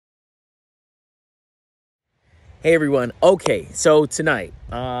Hey everyone. Okay, so tonight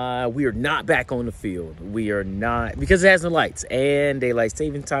we are not back on the field. We are not, because it has no lights and daylight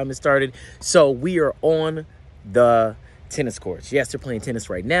saving time has started. So we are on the tennis courts. Yes, they're playing tennis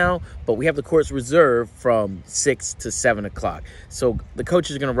right now, but we have the courts reserved from 6 to 7 o'clock. So the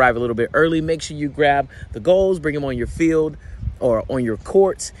coaches are going to arrive a little bit early. Make sure you grab the goals, bring them on your field or on your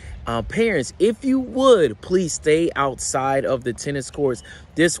courts. Parents, if you would, please stay outside of the tennis courts.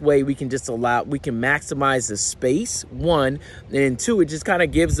 This way we can maximize the space, one, and two, it just kind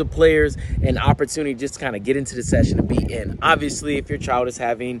of gives the players an opportunity just to kind of get into the session and be in. Obviously, if your child is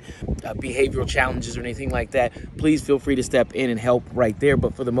having behavioral challenges or anything like that, please feel free to step in and help right there.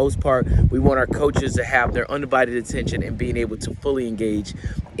 But for the most part, we want our coaches to have their undivided attention and being able to fully engage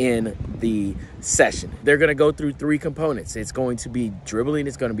in the session. They're going to go through three components. It's going to be dribbling,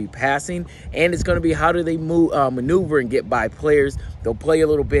 it's going to be passing, and it's going to be how do they maneuver and get by players. They'll play a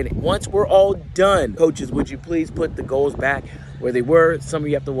little bit. Once we're all done, coaches, would you please put the goals back where they were? Some of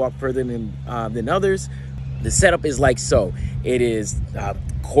you have to walk further than others. The setup is like so. It is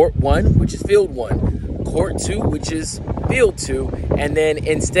court 1, which is field 1, court 2, which is field 2, and then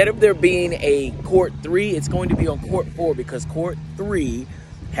instead of there being a court 3, it's going to be on court 4 because court 3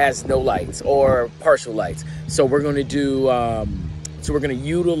 has no lights or partial lights. So we're going to do we're going to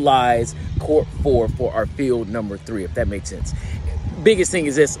utilize court 4 for our field number 3, if that makes sense. Biggest thing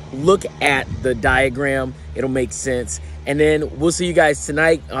is this: look at the diagram. It'll make sense. And then we'll see you guys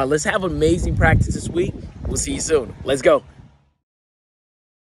tonight. Let's have amazing practice this week. We'll see you soon. Let's go.